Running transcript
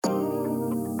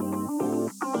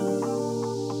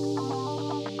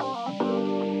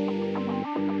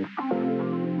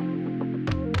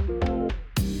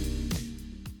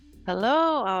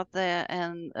Hello out there,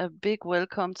 and a big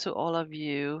welcome to all of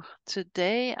you.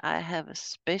 Today I have a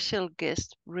special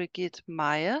guest, Birgitte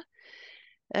Meier.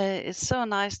 It's so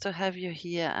nice to have you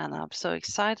here, and I'm so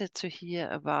excited to hear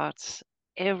about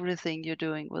everything you're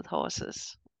doing with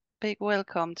horses. Big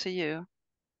welcome to you.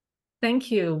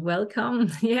 Thank you. Welcome.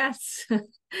 Yes.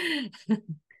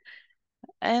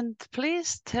 And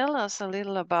please tell us a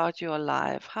little about your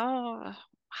life.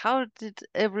 How did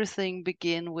everything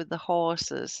begin with the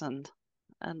horses and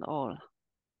all?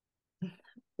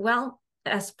 Well,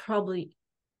 as probably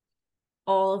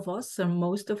all of us or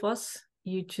most of us,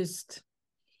 I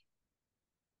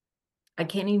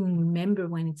can't even remember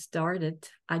when it started.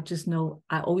 I just know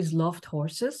I always loved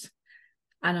horses.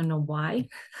 I don't know why.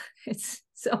 It's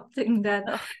something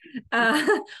that, uh,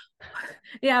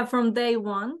 yeah, from day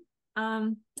one.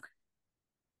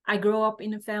 I grew up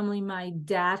in a family. My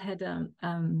dad had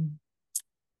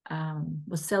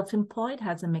was self-employed,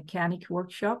 has a mechanic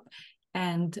workshop,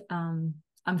 and I'm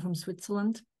from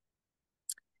Switzerland.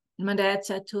 And my dad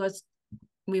said to us,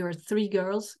 we were three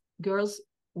girls,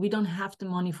 we don't have the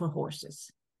money for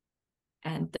horses.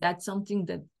 And that's something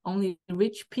that only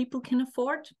rich people can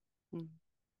afford. Mm.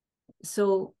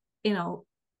 So,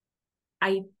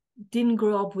 I didn't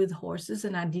grow up with horses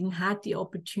and I didn't have the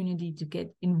opportunity to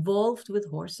get involved with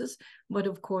horses. But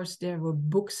of course, there were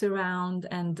books around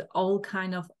and all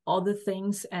kind of other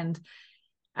things. And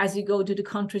as you go to the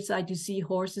countryside, you see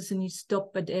horses and you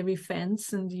stop at every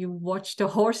fence and you watch the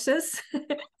horses.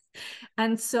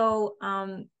 And so,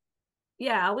 I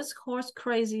was horse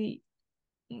crazy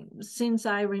since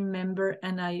I remember,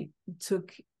 and I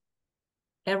took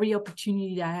every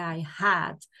opportunity that I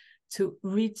had to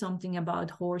read something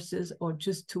about horses or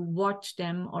just to watch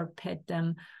them or pet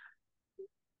them.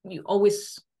 You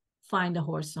always find a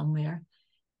horse somewhere.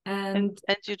 And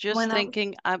you're just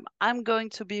thinking, I'm going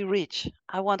to be rich.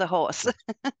 I want a horse.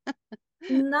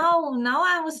 No,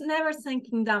 I was never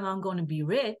thinking that I'm going to be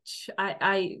rich.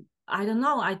 I don't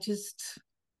know. I just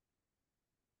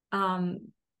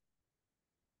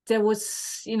there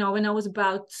was, when I was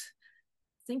about,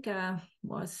 I think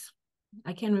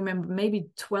I can't remember, maybe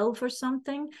 12 or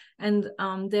something. And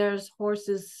there's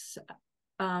horses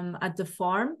at the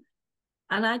farm.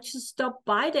 And I just stopped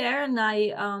by there and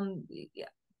I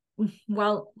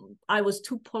was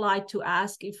too polite to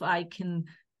ask if I can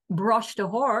brush the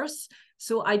horse.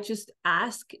 So I just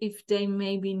asked if they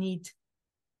maybe need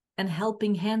a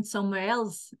helping hand somewhere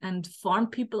else. And farm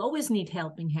people always need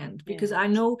helping hand because I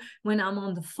know when I'm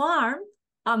on the farm,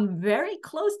 I'm very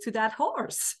close to that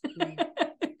horse.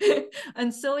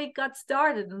 And so it got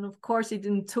started. And of course, it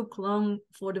didn't took long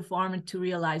for the farmer to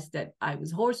realize that I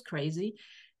was horse crazy.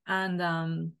 And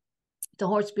the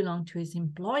horse belonged to his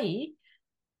employee.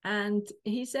 And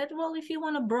he said, well, if you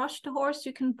want to brush the horse,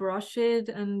 you can brush it.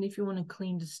 And if you want to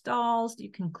clean the stalls,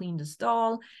 you can clean the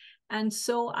stall. And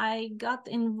so I got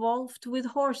involved with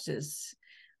horses.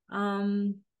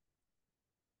 The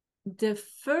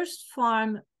first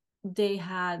farm, they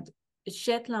had a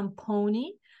Shetland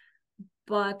pony,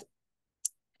 but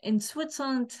in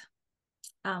Switzerland,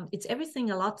 it's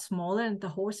everything a lot smaller, and the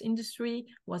horse industry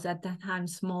was at that time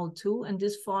small too. And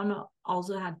this farmer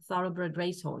also had thoroughbred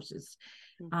racehorses,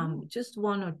 just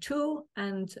one or two,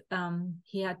 and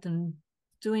he had them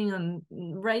doing on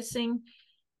racing.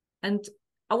 And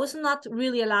I was not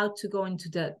really allowed to go into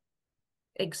the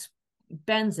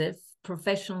expensive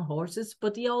professional horses,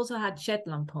 but he also had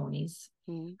Shetland ponies.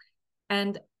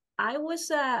 And I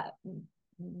was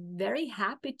very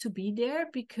happy to be there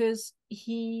because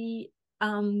he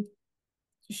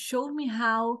showed me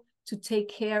how to take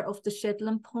care of the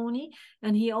Shetland pony.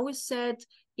 And he always said,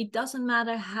 it doesn't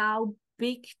matter how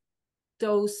big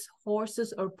those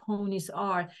horses or ponies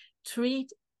are,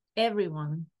 treat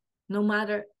everyone, no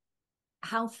matter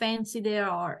how fancy they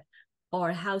are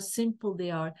or how simple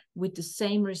they are, with the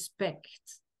same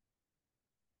respect.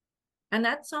 And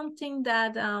that's something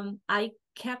that I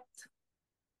kept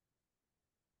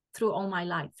through all my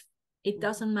life. It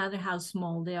doesn't matter how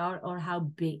small they are or how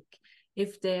big.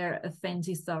 If they're a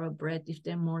fancy thoroughbred, if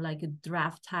they're more like a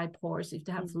draft type horse, if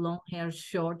they have long hair,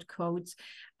 short coats,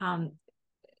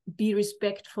 be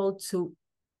respectful to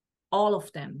all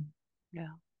of them.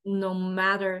 Yeah. No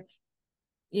matter,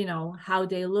 how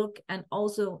they look, and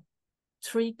also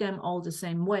treat them all the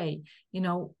same way.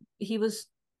 He was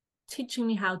teaching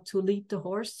me how to lead the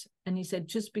horse. And he said,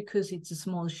 just because it's a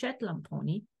small Shetland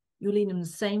pony, you lead them the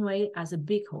same way as a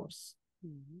big horse.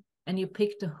 And you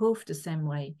pick the hoof the same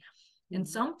way. And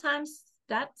sometimes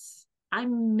I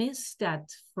miss that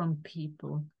from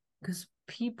people, because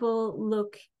people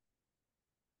look,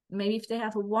 maybe if they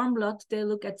have a warm blood, they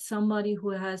look at somebody who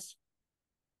has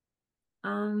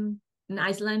an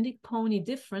Icelandic pony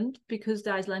different, because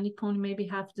the Icelandic pony maybe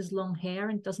have this long hair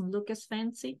and doesn't look as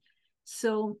fancy.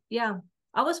 So yeah,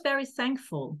 I was very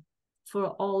thankful for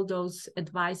all those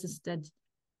advices that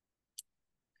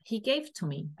he gave to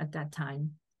me at that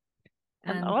time.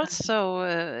 And And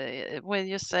also, when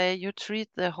you say you treat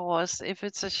the horse, if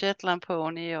it's a Shetland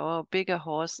pony or a bigger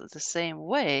horse, the same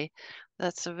way,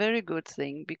 that's a very good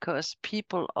thing, because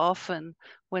people often,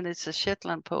 when it's a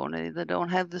Shetland pony, they don't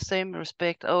have the same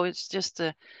respect. Oh, it's just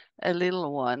a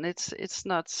little one. It's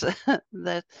not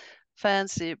that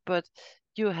fancy, but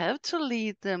you have to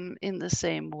lead them in the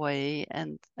same way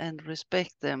and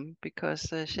respect them,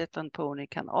 because a Shetland pony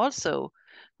can also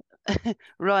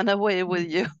run away with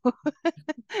you.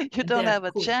 You don't they're have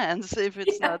a cool. chance if Yes.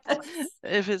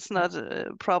 it's not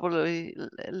properly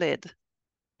led.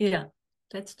 Yeah,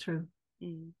 that's true.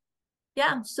 Mm.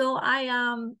 Yeah, so I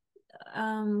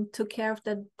took care of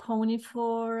that pony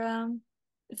for a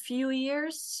few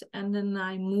years, and then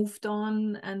I moved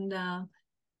on and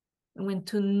went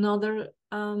to another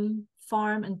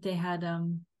farm, and they had a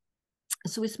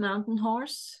Swiss mountain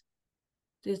horse.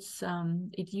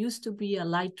 It used to be a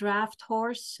light draft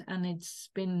horse, and it's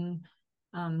been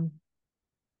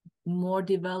more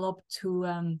developed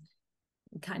to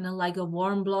kind of like a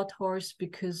warm blood horse,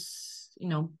 because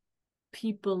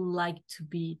people like to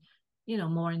be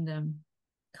more in the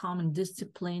common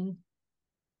discipline.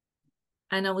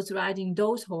 And I was riding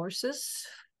those horses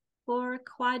for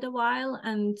quite a while,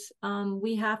 and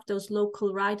we have those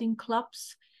local riding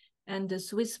clubs. And the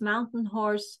Swiss mountain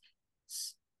horse,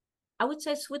 I would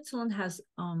say Switzerland has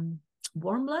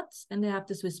warm bloods, and they have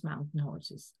the Swiss mountain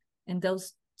horses, and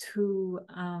those two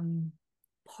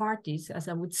parties, as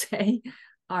I would say,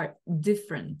 are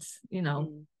different.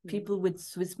 People with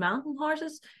Swiss mountain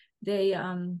horses, they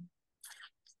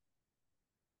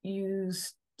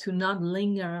used to not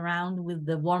linger around with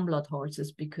the warm blood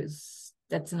horses, because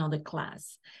that's another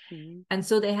class. And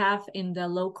so they have in the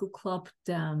local club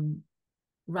the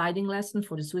riding lesson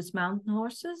for the Swiss mountain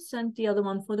horses, and the other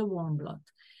one for the warm blood.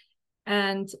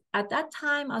 And at that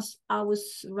time, I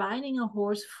was riding a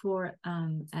horse for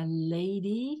a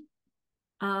lady,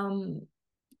 and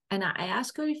I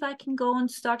asked her if I can go and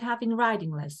start having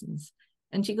riding lessons.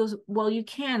 And she goes, well, you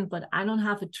can, but I don't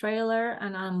have a trailer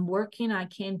and I'm working. I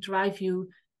can't drive you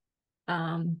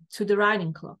to the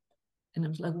riding club. And I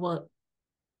was like, well,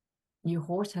 your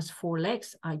horse has 4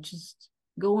 legs. I just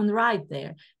go and ride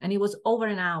there. And it was over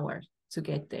an hour to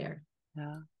get there.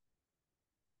 Yeah.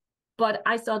 But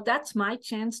I thought that's my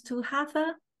chance to have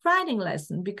a riding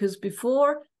lesson, because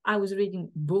before I was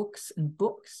reading books and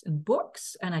books and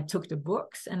books, and I took the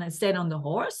books and I sat on the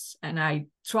horse and I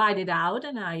tried it out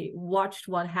and I watched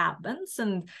what happens.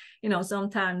 And,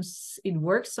 sometimes it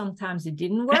works, sometimes it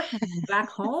didn't work. I went back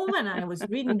home and I was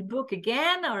reading the book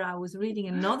again, or I was reading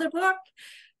another book,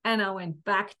 and I went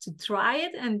back to try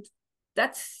it. And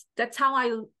that's how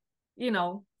I,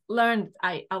 learned.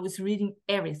 I was reading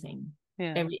everything.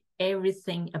 Yeah.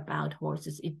 Everything about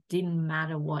horses. It didn't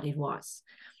matter what it was.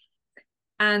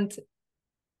 And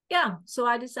yeah, so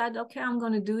I decided, okay, I'm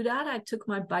going to do that. I took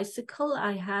my bicycle.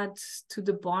 I had to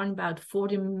the barn about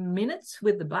 40 minutes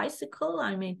with the bicycle.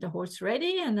 I made the horse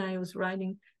ready, and I was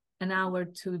riding an hour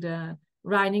to the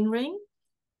riding ring.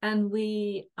 And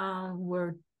we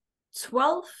were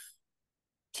 12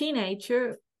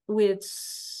 teenagers with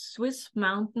Swiss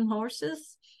mountain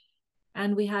horses.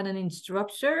 And we had an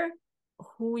instructor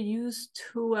who used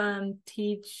to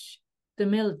teach the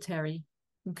military,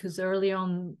 because early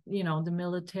on, the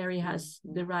military has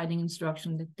the riding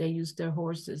instruction that they use their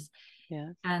horses.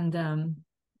 Yes. And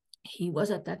he was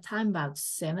at that time about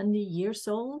 70 years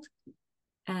old,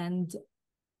 and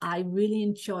I really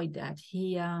enjoyed that.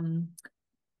 He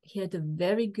had a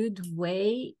very good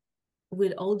way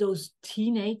with all those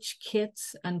teenage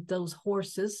kids and those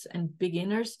horses and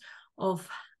beginners of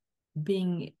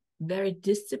being very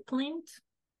disciplined,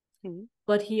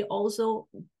 but he also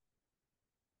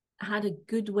had a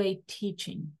good way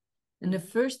teaching. And the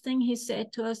first thing he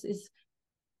said to us is,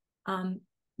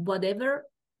 whatever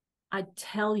I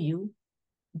tell you,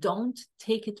 don't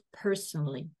take it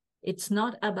personally. It's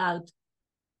not about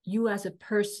you as a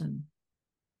person.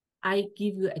 I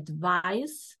give you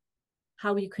advice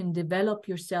how you can develop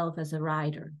yourself as a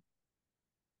rider.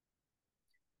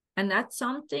 And that's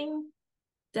something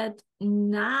that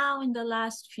now in the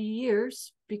last few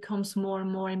years becomes more and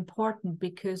more important,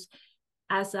 because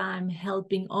as I'm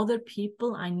helping other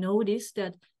people, I notice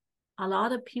that a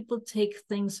lot of people take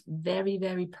things very,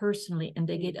 very personally, and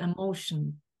they get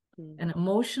emotion. And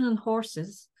emotion in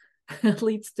horses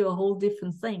leads to a whole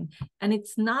different thing. And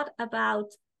it's not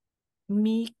about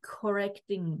me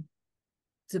correcting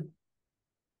the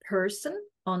person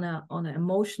on an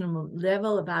emotional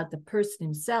level, about the person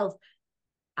himself.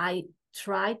 I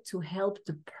try to help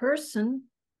the person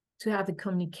to have a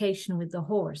communication with the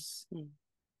horse.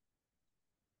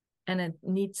 And it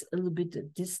needs a little bit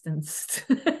of distance.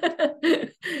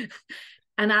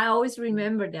 And I always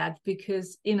remember that,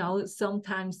 because, you know,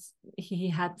 sometimes he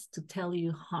had to tell you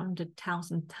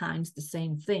 100,000 times the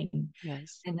same thing.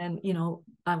 Yes. And then, you know,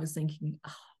 I was thinking,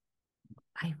 oh,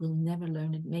 I will never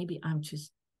learn it. Maybe I'm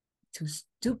just too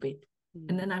stupid.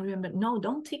 And then I remember, no,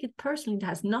 don't take it personally. It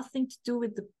has nothing to do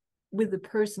with the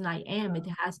person I am. It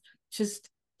has just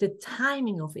the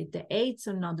timing of it. The aids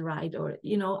are not right, or,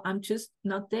 you know, I'm just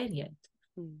not there yet.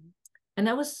 And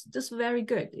that was just very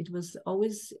good. It was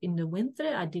always in the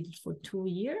winter. I did it for 2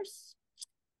 years.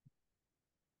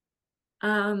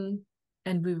 And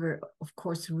we were, of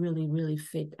course, really, really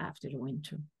fit after the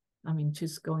winter. I mean,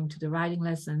 just going to the riding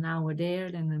lesson, an hour there,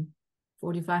 then a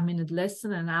 45-minute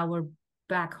lesson, an hour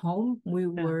back home. We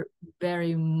were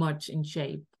very much in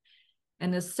shape.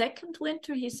 And the second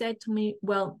winter, he said to me,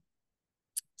 well,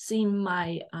 see,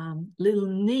 my little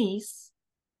niece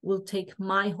will take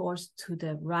my horse to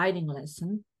the riding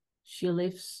lesson. She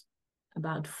lives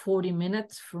about 40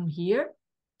 minutes from here.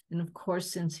 And of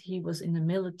course, since he was in the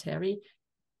military,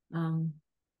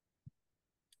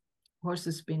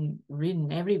 horses been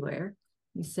ridden everywhere.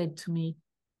 He said to me,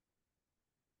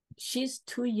 she's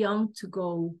too young to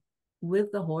go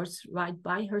with the horse, ride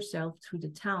by herself through the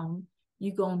town.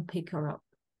 You go and pick her up.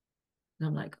 And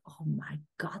I'm like, oh my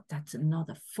God, that's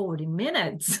another 40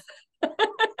 minutes.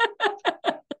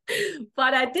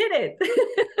 But I did it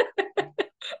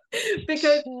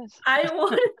because I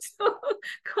wanted to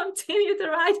continue the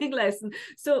riding lesson.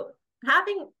 So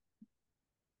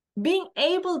being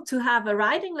able to have a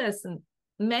riding lesson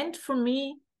meant for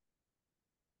me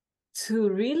to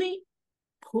really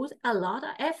put a lot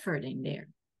of effort in there.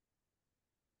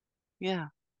 Yeah.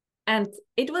 And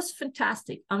it was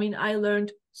fantastic. I mean, I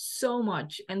learned so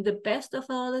much. And the best of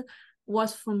all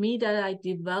was for me that I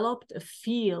developed a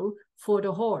feel for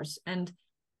the horse. And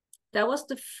that was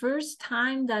the first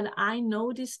time that I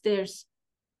noticed there's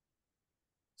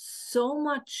so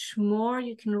much more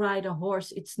you can ride a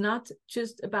horse. It's not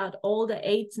just about all the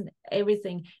aids and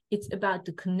everything. It's about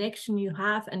the connection you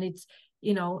have. And it's,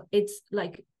 you know, it's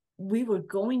like we were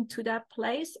going to that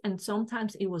place, and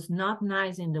sometimes it was not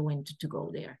nice in the winter to go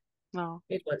there. No.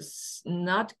 It was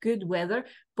not good weather,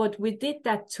 but we did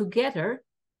that together.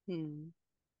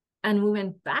 And we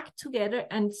went back together,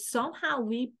 and somehow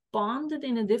we bonded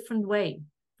in a different way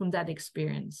from that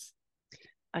experience.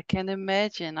 I can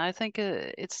imagine. I think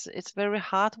it's very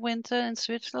hard winter in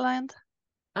Switzerland.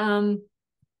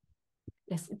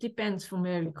 Yes, it depends from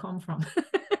where you come from.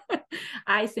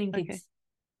 I think it's,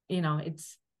 you know,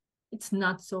 it's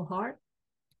not so hard.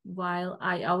 While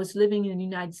I was living in the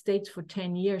United States for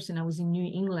 10 years and I was in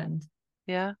New England.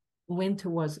 Yeah. Winter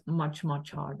was much,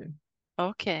 much harder.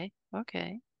 Okay.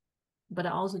 But I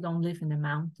also don't live in the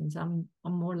mountains. I'm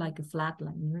more like a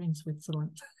flatlander in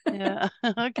Switzerland. Yeah.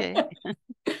 Okay.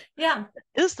 Yeah.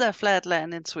 Is there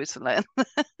flatland in Switzerland?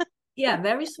 Yeah,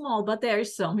 very small, but there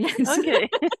is some, yes. Okay.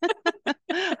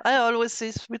 I always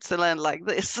see Switzerland like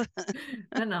this.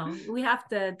 No, we have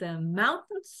the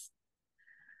mountains,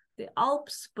 the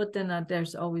Alps, but then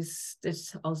there's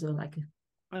also like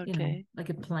a, you know, like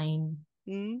a plain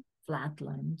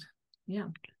flatland. Yeah.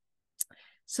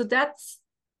 So that's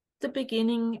the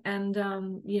beginning. And,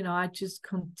 you know, I just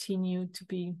continue to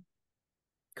be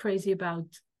crazy about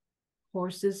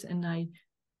horses, and I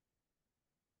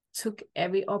took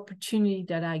every opportunity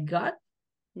that I got.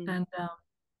 And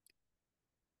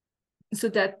so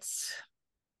that's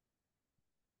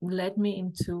led me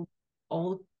into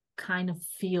all kind of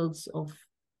fields of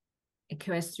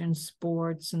equestrian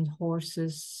sports and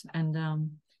horses. And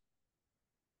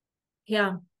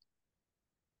yeah,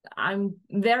 I'm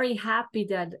very happy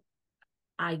that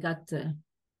I got the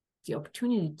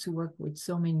opportunity to work with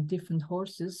so many different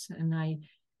horses. And I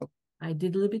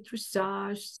did a little bit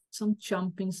dressage, some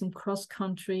jumping, some cross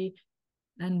country.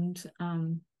 And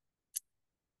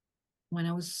when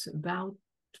I was about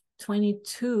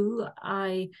 22,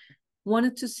 I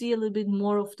wanted to see a little bit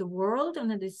more of the world.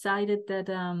 And I decided that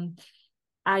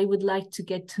I would like to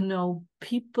get to know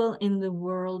people in the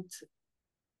world,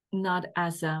 not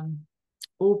as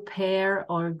au pair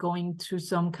or going through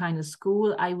some kind of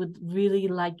school. I would really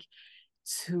like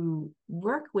to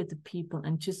work with the people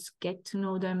and just get to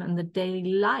know them and the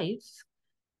daily lives.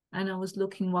 And I was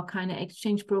looking what kind of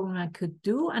exchange program I could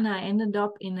do. And I ended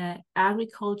up in an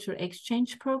agriculture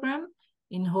exchange program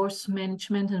in horse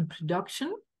management and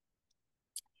production.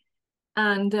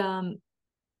 And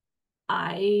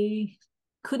I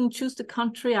couldn't choose the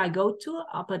country I go to,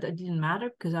 but it didn't matter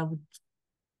because I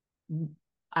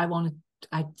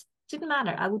didn't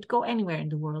matter. I would go anywhere in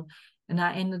the world. And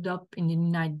I ended up in the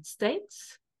United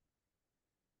States.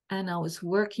 And I was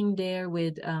working there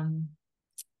with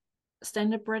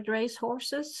standardbred race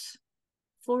horses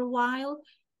for a while.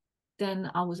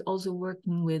 Then I was also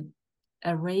working with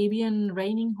Arabian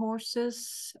reining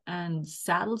horses and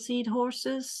saddle seat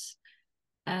horses.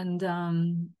 And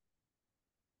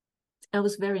it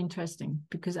was very interesting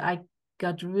because I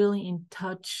got really in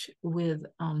touch with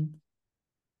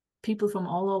people from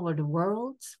all over the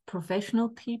world, professional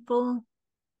people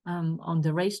on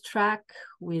the racetrack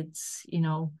with,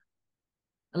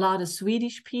 a lot of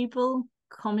Swedish people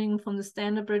coming from the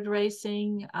standardbred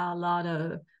racing, a lot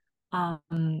of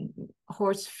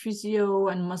horse physio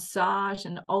and massage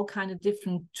and all kind of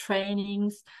different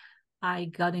trainings. I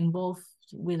got involved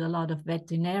with a lot of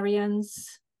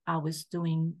veterinarians. I was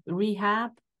doing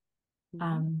rehab.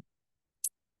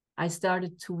 I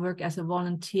started to work as a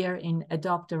volunteer in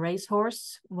Adopt a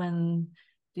Racehorse when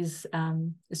this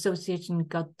association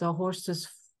got the horses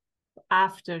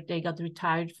after they got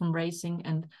retired from racing,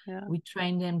 and we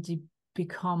trained them to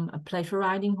become a pleasure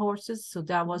riding horses. So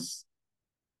that was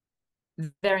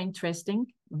very interesting,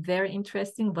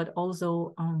 but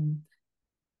also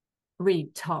really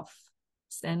tough.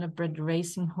 Standardbred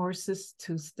racing horses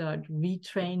to start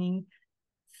retraining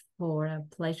for a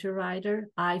pleasure rider.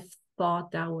 I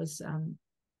thought that was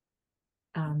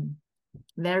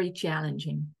very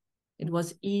challenging. It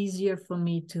was easier for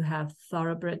me to have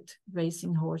thoroughbred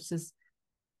racing horses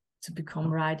to become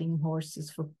riding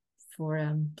horses for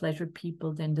pleasure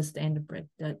people than the standardbred.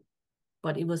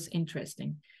 But it was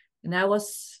interesting, and that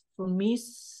was for me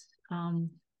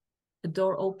a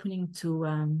door opening to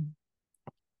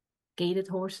gaited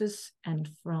horses and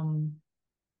from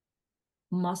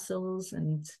muscles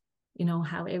and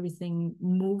how everything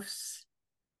moves,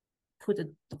 put a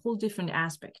whole different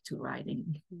aspect to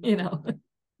riding. Yeah.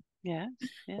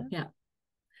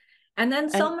 And then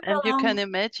somewhere and you along, can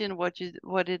imagine what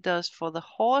it does for the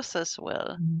horse as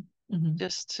well.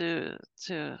 Just to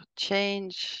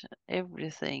change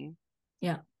everything.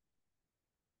 Yeah.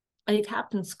 And it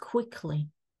happens quickly.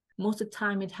 Most of the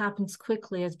time it happens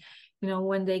quickly, as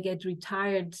when they get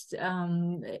retired,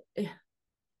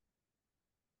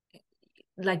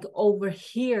 like over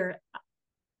here,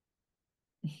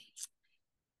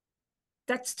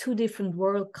 that's two different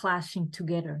worlds clashing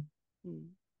together.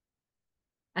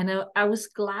 And I was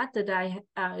glad that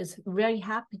I was very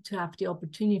happy to have the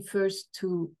opportunity first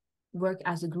to work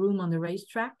as a groom on the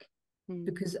racetrack,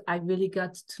 because I really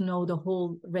got to know the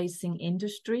whole racing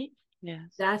industry.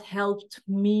 Yes. That helped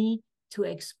me to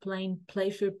explain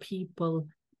pleasure people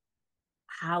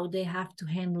how they have to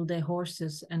handle their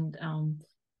horses, and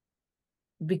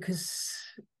because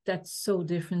that's so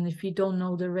different. If you don't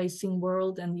know the racing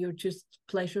world and you're just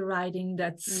pleasure riding,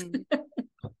 that's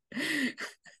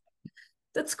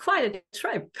that's quite a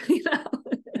trip,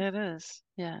 It is.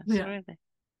 Yes, really.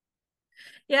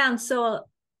 Yeah, and so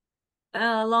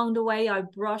along the way, I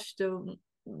brushed the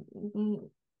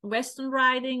Western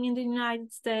riding in the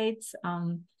United States.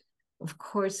 Of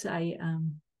course, I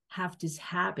have this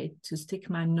habit to stick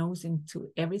my nose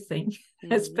into everything,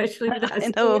 especially if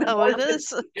I know how it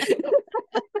is.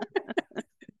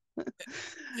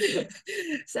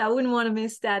 So I wouldn't want to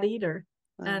miss that either.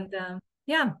 And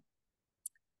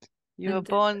you were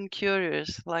born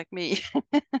curious like me.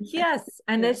 Yes,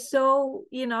 and it's so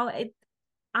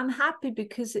I'm happy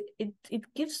because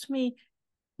it gives me,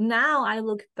 now I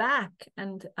look back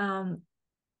and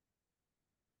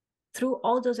through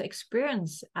all those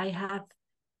experiences, I have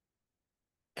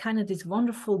kind of this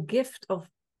wonderful gift of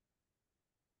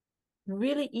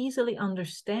really easily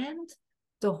understand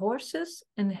the horses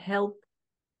and help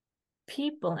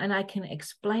people. And I can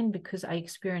explain because I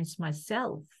experienced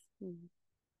myself.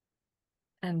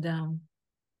 And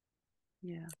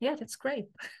yeah, that's great.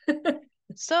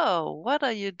 So what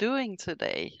are you doing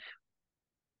today?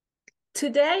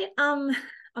 Today, I'm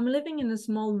living in a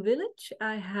small village.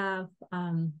 I have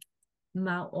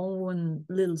my own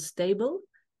little stable.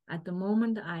 At the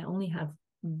moment, I only have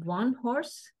one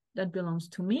horse that belongs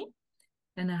to me,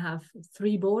 and I have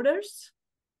 3 boarders.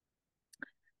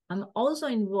 I'm also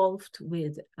involved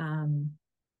with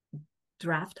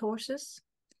draft horses.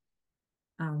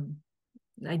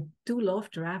 I do love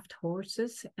draft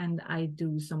horses, and I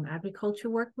do some agriculture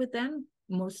work with them,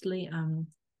 mostly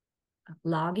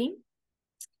logging.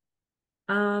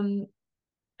 I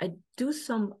do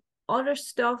some other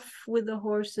stuff with the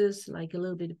horses, like a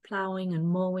little bit of plowing and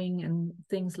mowing and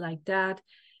things like that.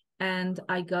 And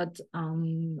I got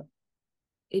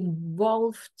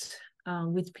involved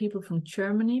with people from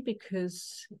Germany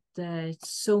because it's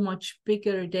so much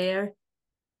bigger there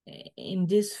in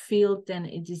this field than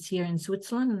it is here in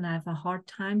Switzerland. And I have a hard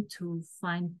time to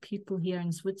find people here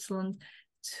in Switzerland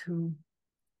to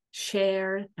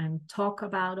share and talk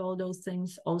about all those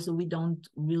things. Also, we don't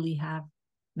really have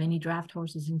many draft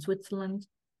horses in Switzerland.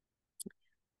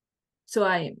 So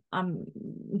I'm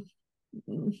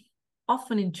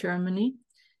often in Germany.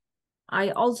 I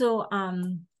also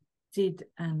did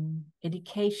an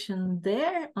education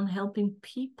there on helping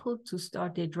people to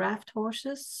start their draft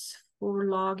horses for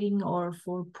logging or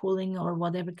for pulling or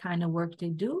whatever kind of work they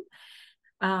do.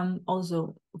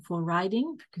 Also for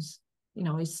riding, because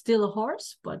it's still a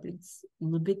horse, but it's a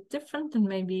little bit different than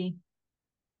maybe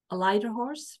a lighter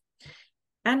horse.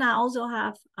 And I also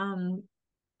have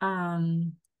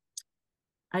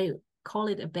I call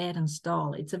it a bed and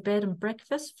stall. It's a bed and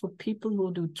breakfast for people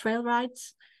who do trail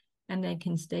rides, and they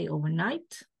can stay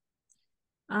overnight,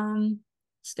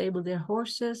 stable their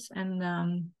horses, and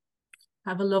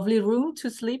have a lovely room to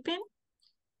sleep in.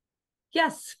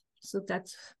 Yes, so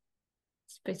that's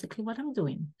basically what I'm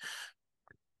doing.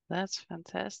 That's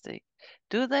fantastic.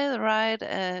 Do they ride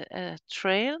a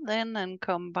trail then and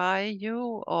come by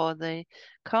you, or they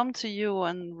come to you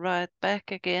and ride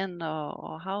back again,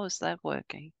 or how is that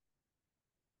working?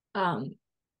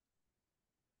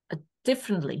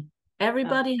 Differently.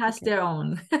 Everybody has Okay. their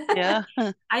own. Yeah.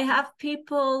 I have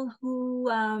people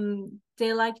who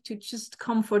they like to just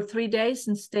come for 3 days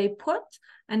and stay put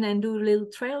and then do little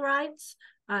trail rides.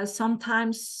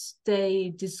 Sometimes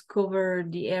they discover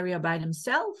the area by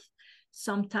themselves.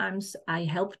 Sometimes I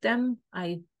help them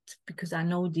because I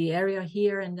know the area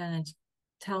here, and then I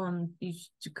tell them you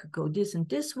could go this and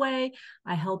this way.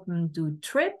 I help them do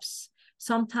trips.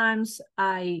 Sometimes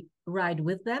I ride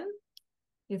with them.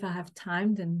 If I have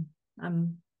time, then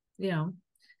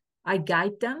I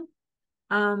guide them.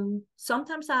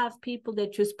 Sometimes I have people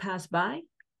that just pass by.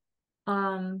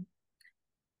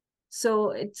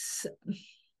 So it's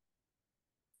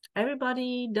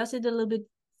everybody does it a little bit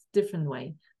different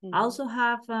way. I also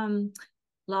have a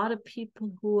lot of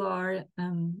people who are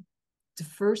the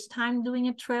first time doing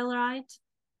a trail ride,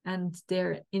 and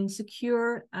they're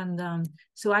insecure, and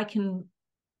so I can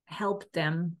help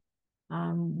them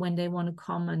when they want to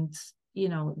come, and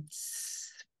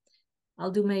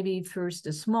I'll do maybe first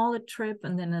a smaller trip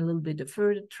and then a little bit of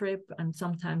further trip, and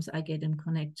sometimes I get them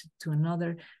connected to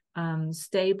another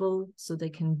stable so they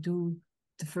can do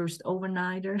the first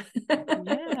overnighter.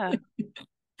 Yeah.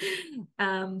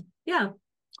 Yeah,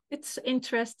 it's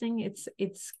interesting.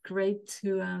 It's great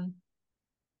to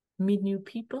meet new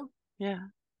people. Yeah.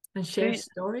 And share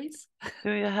stories.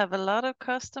 Do you have a lot of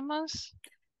customers?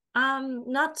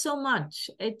 Not so much.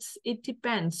 It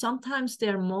depends. Sometimes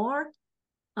there are more,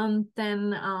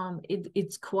 then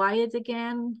it's quiet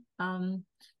again.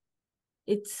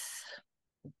 It's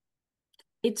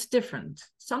different.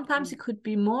 Sometimes it could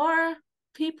be more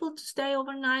people to stay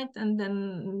overnight, and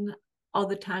then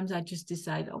other times I just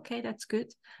decide, okay, that's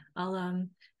good. I'll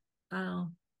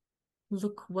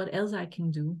look what else I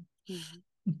can do.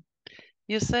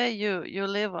 You say you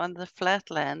live on the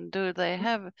flatland. Do they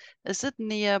have, is it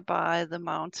nearby the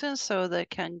mountains so they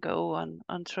can go on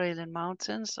trail in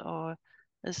mountains, or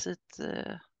is it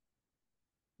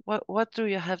what do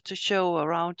you have to show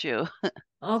around you?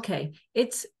 Okay,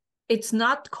 it's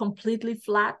not completely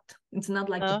flat. It's not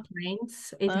like the No?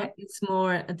 plains. No? It's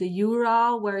more the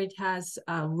Jura, where it has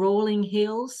rolling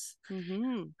hills.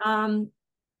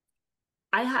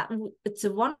 It's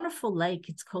a wonderful lake.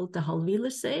 It's called the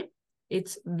Halwilersee.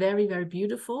 It's very, very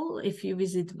beautiful. If you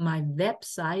visit my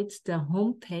website, the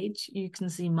homepage, you can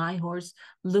see my horse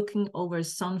looking over a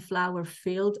sunflower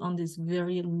field on this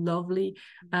very lovely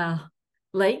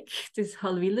lake, this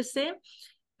Halwilersee.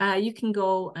 You can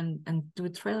go and do a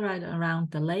trail ride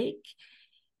around the lake.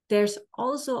 There's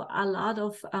also a lot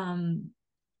of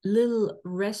little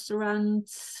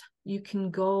restaurants. You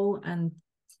can go and,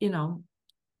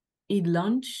 eat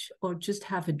lunch or just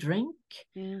have a drink.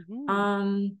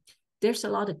 There's a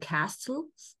lot of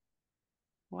castles.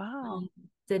 Wow.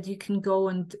 That you can go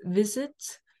and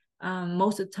visit.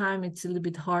 Most of the time it's a little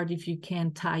bit hard if you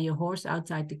can't tie your horse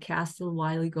outside the castle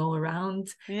while you go around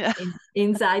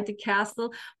inside the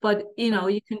castle, but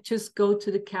you can just go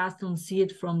to the castle and see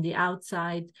it from the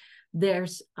outside.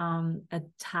 There's a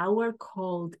tower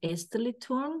called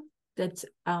Esterliturm. That's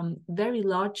very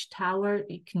large tower.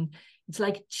 It's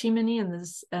like a chimney, and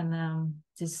this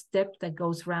step that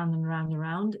goes round and round and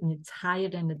round, and it's higher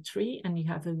than a tree, and you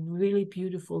have a really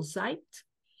beautiful sight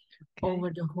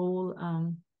over the whole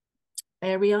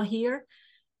area here.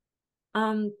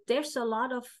 There's a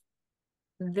lot of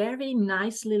very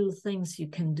nice little things you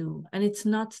can do. And it's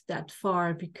not that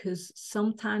far, because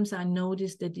sometimes I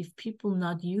notice that if people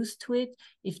not used to it,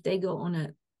 if they go on a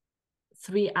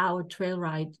 3-hour trail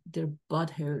ride, their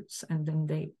butt hurts and then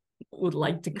they would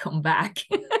like to come back.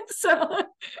 So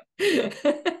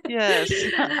Yes,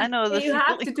 I know the you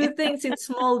have feeling. to do things in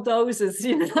small doses,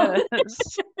 you know.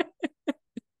 Yes,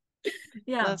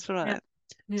 Yeah, that's right.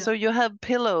 yeah, So you have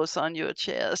pillows on your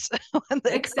chairs when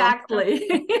they come.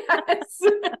 exactly. Yes.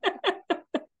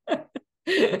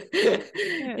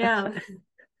 Yeah. Yeah.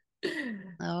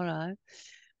 All right.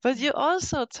 But you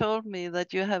also told me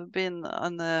that you have been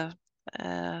uh,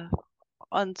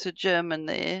 on to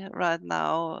Germany right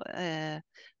now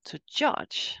to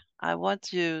judge. I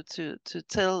want you to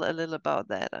tell a little about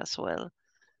that as well.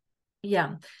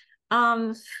 Yeah.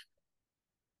 Um,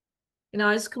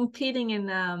 I was competing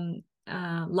in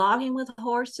logging with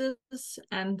horses,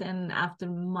 and then after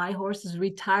my horses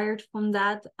retired from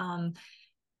that,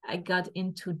 I got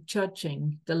into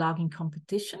judging the logging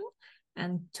competition.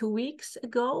 And 2 weeks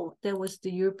ago, there was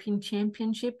the European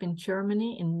Championship in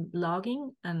Germany in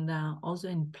logging and also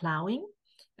in plowing.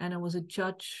 And I was a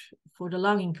judge for the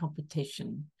logging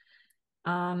competition.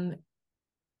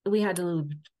 We had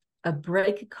a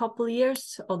break a couple of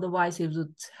years, otherwise it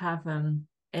would have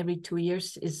every 2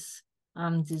 years is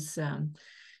this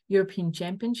European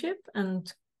Championship,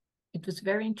 and it was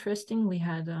very interesting. We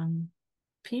had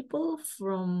people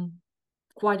from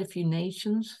quite a few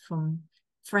nations, from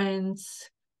France,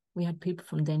 we had people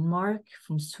from Denmark,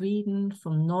 from Sweden,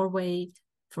 from Norway,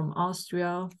 from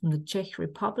Austria, from the Czech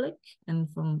Republic, and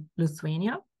from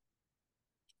Lithuania.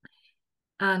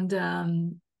 And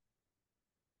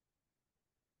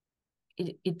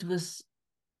it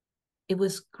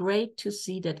was great to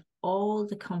see that all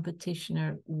the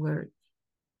competitioners were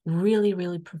really,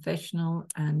 really professional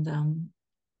and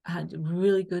had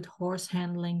really good horse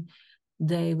handling.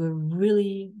 They were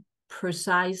really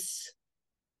precise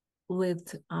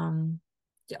with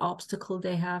the obstacle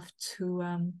they have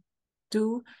to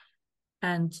do.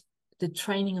 And the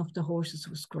training of the horses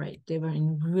was great. They were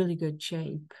in really good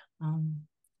shape.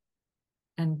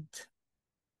 And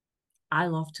I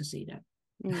love to see that.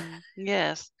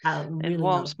 Yes, I it really love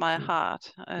warms to my see it.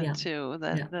 heart Yeah, too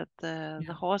that yeah, the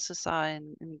yeah. horses are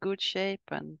in good shape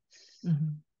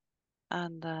Mm-hmm.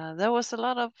 and there was a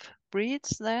lot of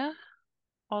breeds there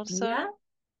Yeah, also.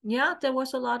 yeah, there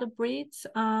was a lot of breeds,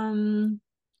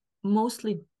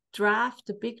 mostly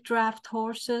the big draft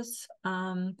horses.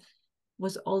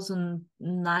 Was also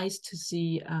nice to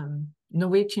see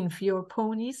Norwegian fjord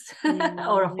ponies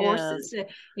or horses, Yes,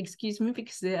 excuse me,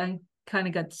 because I kind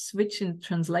of got switched in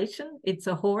translation. It's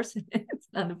a horse, it's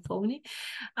not a pony.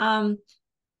 Um,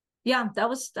 yeah, that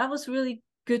was really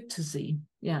good to see.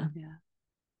 Yeah. yeah,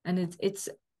 And it's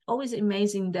always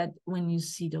amazing that when you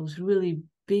see those really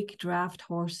big draft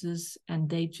horses and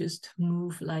they just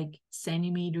move like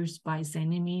centimeters by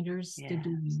centimeters, they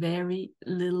do yes, very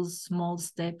little small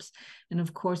steps. And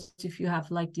of course, if you have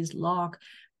like this log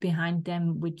behind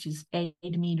them which is 8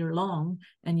 meter long,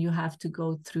 and you have to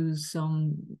go through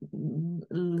some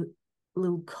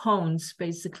little cones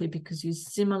basically, because you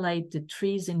simulate the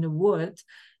trees in the wood,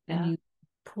 and yeah, you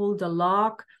pull the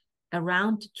log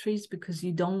around the trees because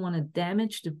you don't want to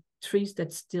damage the trees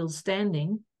that's still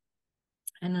standing.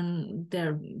 And then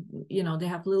they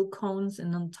have little cones,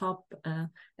 and on top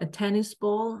a tennis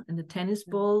ball, and the tennis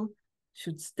ball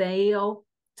should stay up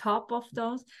top of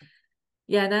those.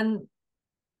 Yeah, then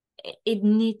it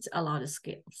needs a lot of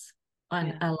skills and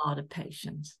yeah, a lot of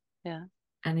patience. yeah,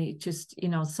 And it just,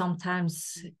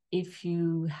 sometimes if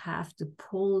you have to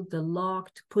pull the log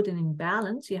to put it in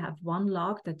balance, you have one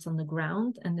log that's on the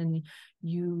ground, and then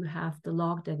you have the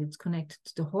log that is connected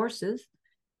to the horses.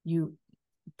 You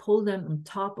pull them on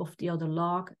top of the other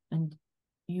log, and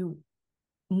you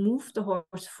move the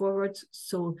horse forward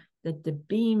so that the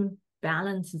beam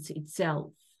balances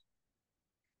itself.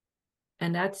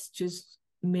 And that's just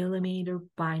millimeter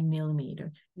by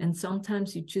millimeter. And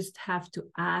sometimes you just have to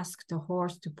ask the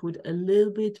horse to put a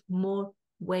little bit more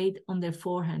weight on their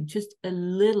forehand, just a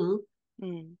little,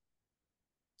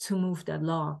 to move that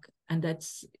log. And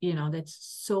that's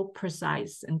so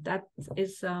precise. And that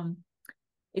is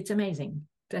it's amazing.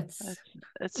 That's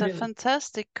it's a really,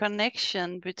 fantastic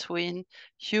connection between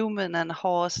human and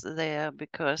horse there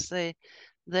because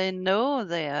they know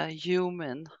they are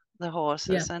human, the yeah,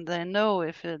 horses, and they know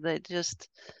if they just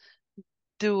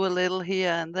do a little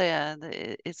here and there,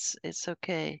 it's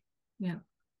okay. yeah,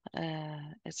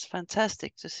 It's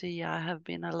fantastic to see. I have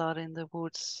been a lot in the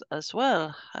woods as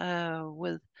well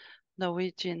with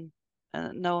Norwegian,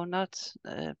 no, not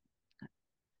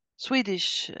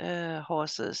Swedish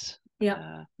horses,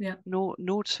 Yeah. Yeah.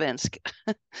 Nordsvensk.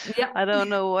 Yeah. I don't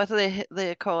know what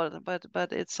they're called,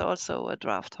 but it's also a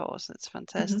draft horse. It's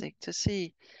fantastic to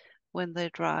see when they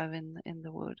drive in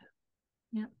the wood.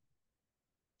 Yeah.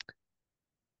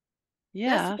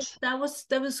 Yes, Yes.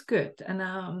 that was good, and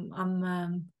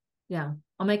I'm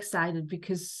excited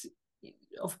because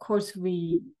of course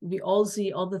we all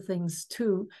see other things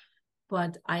too,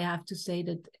 but I have to say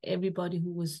that everybody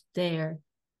who was there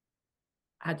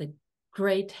had a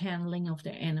great handling of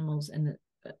their animals and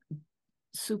a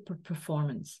super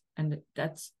performance, and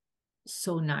that's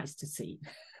so nice to see.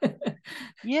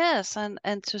 Yes, and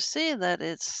to see that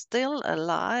it's still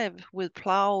alive with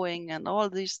plowing and all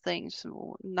these things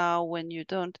now when you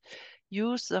don't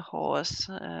use the horse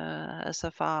as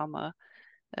a farmer.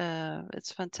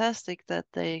 It's fantastic that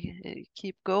they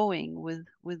keep going with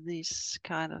these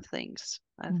kind of things,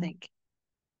 I Mhm. think.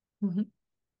 Mhm.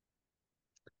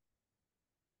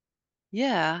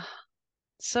 Yeah.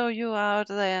 So you out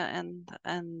there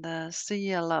and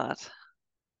see a lot.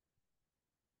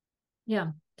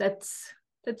 Yeah, that's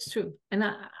true, and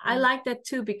I Mm. like that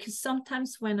too because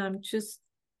sometimes when I'm just,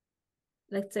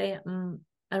 let's say,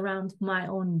 around my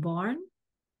own barn,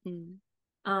 Mm.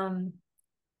 um,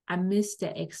 I miss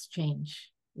the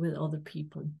exchange with other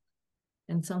people.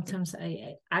 And sometimes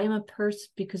I'm a person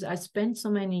because I spent so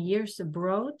many years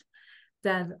abroad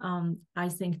that I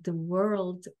think the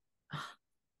world,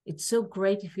 it's so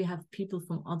great if you have people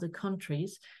from other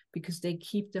countries because they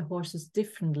keep the horses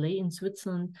differently. In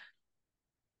Switzerland,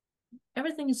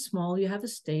 everything is small. You have a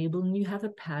stable and you have a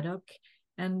paddock,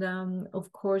 and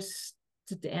of course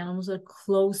the animals are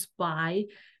close by.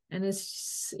 And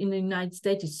it's in the United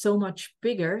States, it's so much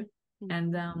bigger,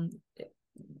 and Mm.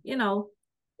 you know,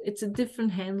 it's a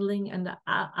different handling, and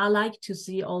I like to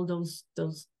see all those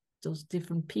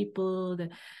different people, the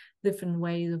different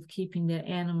ways of keeping their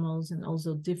animals, and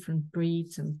also different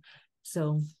breeds, and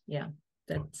so yeah,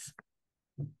 that's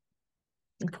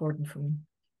important for me.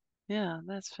 Yeah,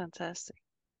 that's fantastic.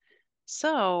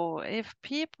 So, if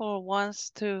people wants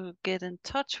to get in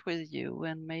touch with you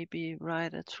and maybe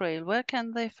ride a trail, where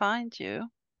can they find you?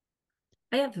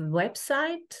 I have a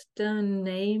website. The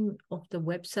name of the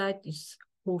website is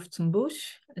Hof zum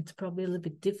Busch. It's probably a little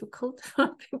bit difficult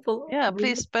for people Yeah, read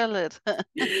please spell it.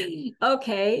 it.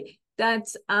 Okay,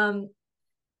 that's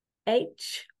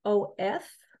HOFZUMBUSCH.ch,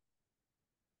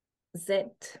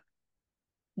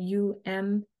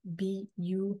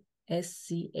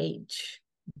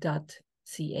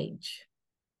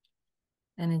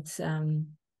 and it's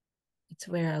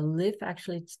where I live.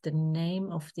 Actually, it's the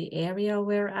name of the area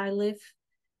where I live,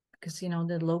 because you know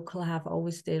the local have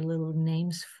always their little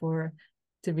names for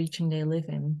the region they live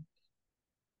in.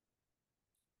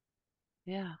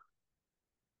 Yeah,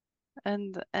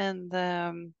 and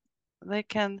they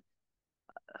can,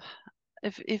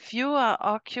 if you are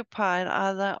occupied,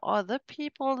 are there other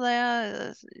people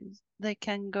there they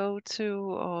can go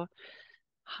to, or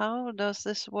how does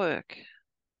this work?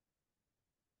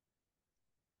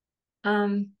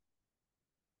 Um,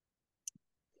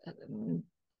 can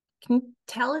you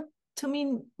tell it to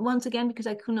me once again because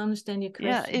I couldn't understand your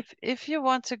Yeah, question? if you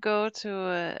want to go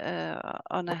to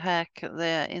on a hike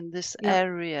there in this Yeah.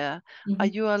 area, are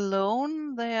Mhm. you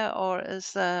alone there, or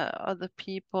is there other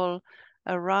people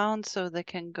around so they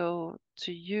can go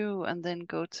to you and then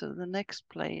go to the next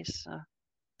place?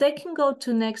 They can go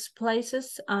to next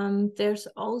places. There's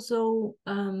also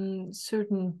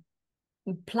certain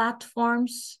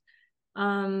platforms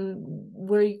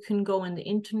where you can go on the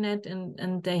internet,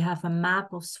 and they have a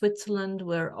map of Switzerland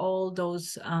where all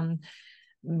those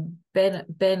bed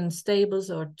and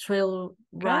stables or trail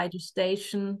Okay. rider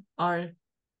station are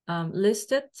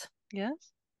listed,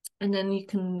 Yes. and then you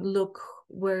can look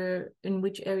where in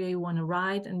which area you want to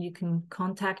ride, and you can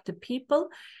contact the people.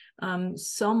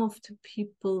 Some of the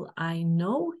people I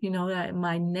know, you know,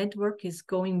 my network is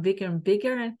going bigger and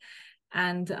bigger,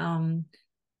 and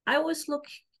I always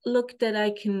look that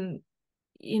I can,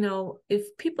 you know,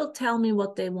 if people tell me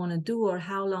what they want to do or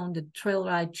how long the trail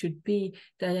ride should be,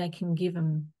 that I can give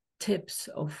them tips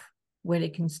of where they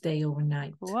can stay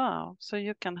overnight. Wow. So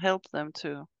you can help them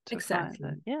to find Exactly.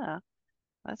 it. Yeah,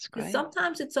 that's great.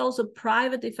 Sometimes it's also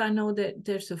private. If I know that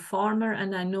there's a farmer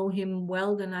and I know him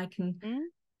well, then I can Mm?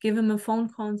 give him a phone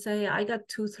call and say, I got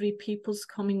 2, 3 people's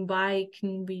coming by.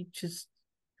 Can we just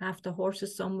have the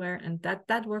horses somewhere? And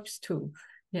that works too.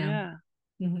 Yeah. Yeah,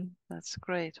 Mm-hmm. that's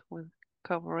great with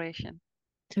cooperation.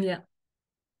 Yeah.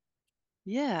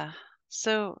 Yeah.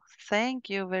 So thank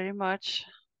you very much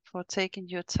for taking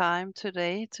your time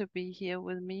today to be here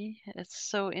with me. It's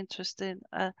so interesting.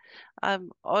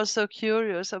 I'm also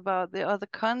curious about the other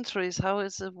countries. How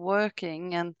is it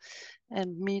working and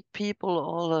meet people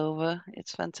all over.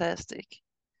 It's fantastic.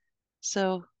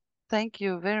 So thank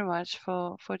you very much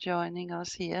for joining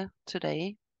us here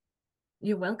today.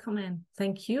 You're welcome, and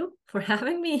thank you for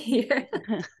having me here.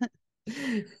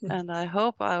 And I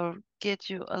hope I'll get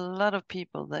you a lot of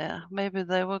people there. Maybe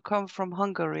they will come from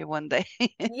Hungary one day.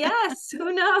 Yes,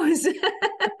 who knows?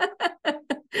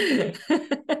 Yeah.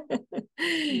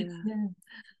 Yeah.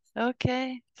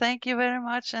 Okay. Thank you very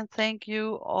much. And thank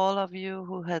you, all of you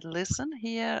who had listened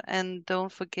here. And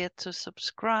don't forget to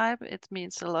subscribe. It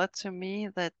means a lot to me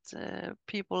that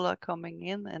people are coming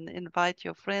in, and invite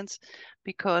your friends,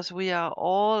 because we are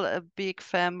all a big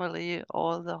family,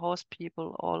 all the horse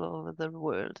people all over the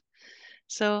world.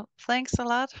 So thanks a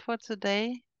lot for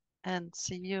today, and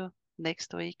see you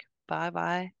next week. Bye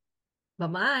bye. Bye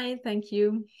bye. Thank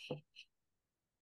you.